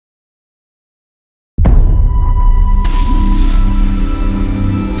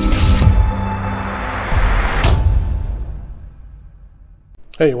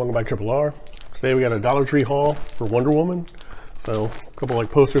Hey, welcome back to Triple R. Today we got a Dollar Tree haul for Wonder Woman. So a couple like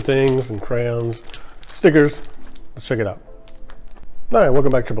poster things and crayons, stickers. Let's check it out. All right,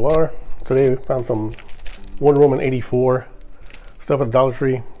 welcome back to Triple R. Today we found some Wonder Woman 84 stuff at the Dollar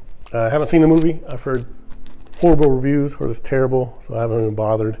Tree. I haven't seen the movie. I've heard horrible reviews, heard it's terrible, so I haven't even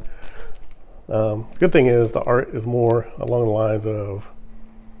bothered. Good thing is the art is more along the lines of,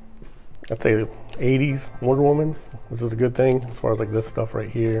 I'd say, 80s Wonder Woman, which is a good thing as far as like this stuff right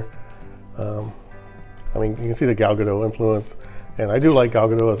here. I mean, you can see the Gal Gadot influence, and I do like Gal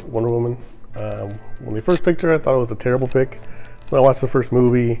Gadot as Wonder Woman. When they first picked her, I thought it was a terrible pick. When I watched the first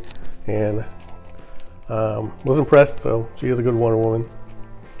movie, and was impressed. So she is a good Wonder Woman.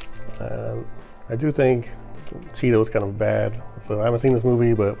 I do think Cheetah was kind of bad. So I haven't seen this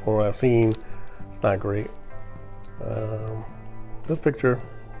movie, but from what I've seen, it's not great. This picture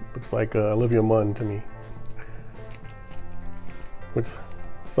looks like Olivia Munn to me, which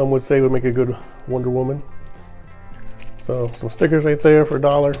some would say would make a good Wonder Woman. So some stickers right there for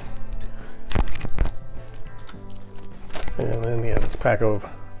 $1. And then yeah, this pack of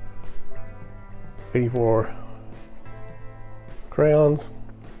 84 crayons.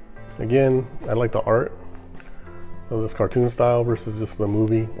 Again, I like the art of this cartoon style versus just the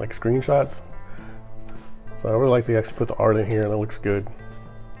movie like screenshots. So I really like to actually put the art in here, and it looks good.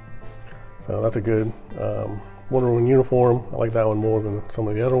 So that's a good Wonder Woman uniform. I like that one more than some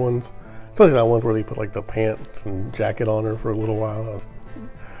of the other ones. Especially that one where they put like the pants and jacket on her for a little while. That was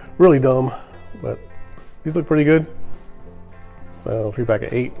really dumb, but these look pretty good. So 3 pack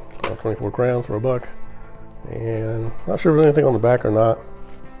of 8, 24 crayons for $1. And not sure if there's anything on the back or not.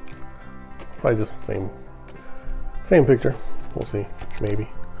 Probably just the same picture. We'll see, maybe.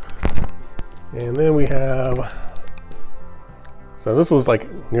 And then we have, so this was like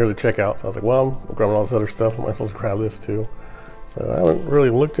near the checkout. So I was like, well, I'm grabbing all this other stuff. I might as well grab this too. So I haven't really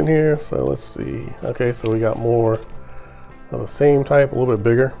looked in here. So let's see. Okay, so we got more of the same type, a little bit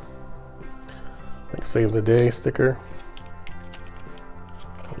bigger. Like Save the Day sticker.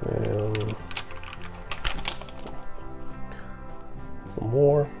 And some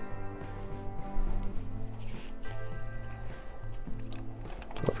more.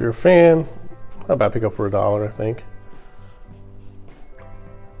 So if you're a fan, not bad pickup for $1, I think.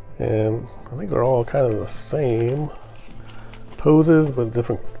 And I think they're all kind of the same poses, but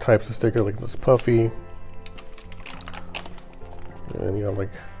different types of stickers, like this puffy. And you have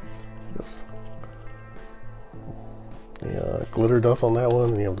like this glitter dust on that one,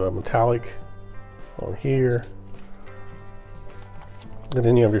 and you have the metallic on here. And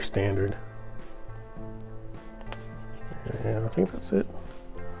then you have your standard. And I think that's it.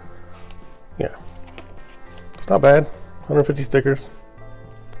 Yeah, it's not bad. 150 stickers.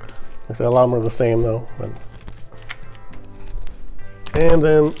 Like I said, a lot of them are the same though. And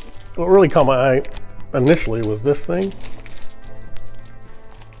then what really caught my eye initially was this thing.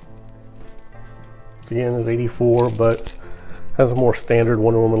 This again is 84, but has a more standard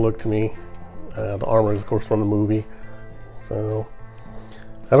Wonder Woman look to me. The armor is of course from the movie. So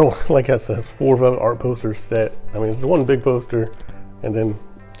I don't like how it says 4 art posters set. I mean, it's one big poster and then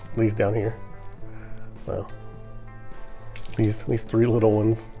these down here. Well, these 3 little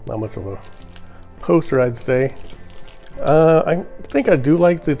ones, not much of a poster, I'd say. I think I do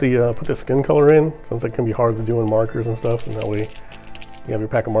like that they put the skin color in, since it can be hard to do in markers and stuff, and that way you have your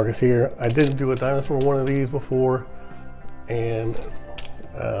pack of markers here. I did do a dinosaur one of these before, and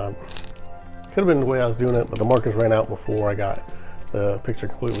could have been the way I was doing it, but the markers ran out before I got the picture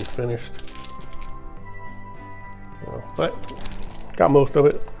completely finished. But got most of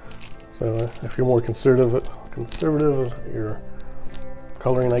it. So if you're more conservative of your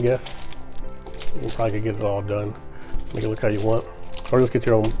coloring, I guess, you probably could get it all done. Make it look how you want, or just get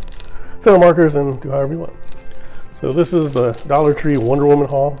your own set of markers and do however you want. So this is the Dollar Tree Wonder Woman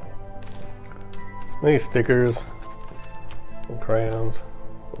haul. So many stickers and crayons.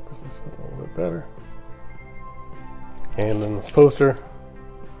 Focus this a little bit better. And then this poster,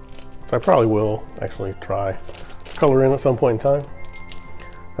 which I probably will actually try to color in at some point in time.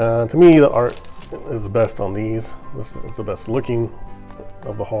 To me, the art is the best on these. This is the best looking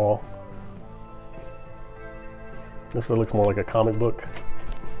of the haul. This looks more like a comic book.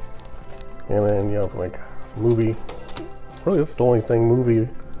 And then you have like some movie. Really, this is the only thing movie,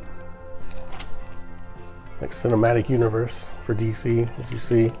 like cinematic universe for DC, as you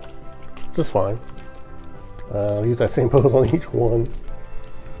see. Just fine. Use that same pose on each one.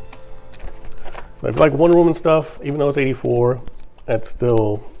 So if you like Wonder Woman stuff, even though it's 84, that's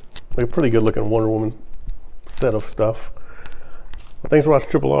still like a pretty good looking Wonder Woman set of stuff. Well, thanks for watching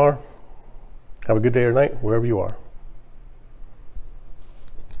Triple R. Have a good day or night, wherever you are.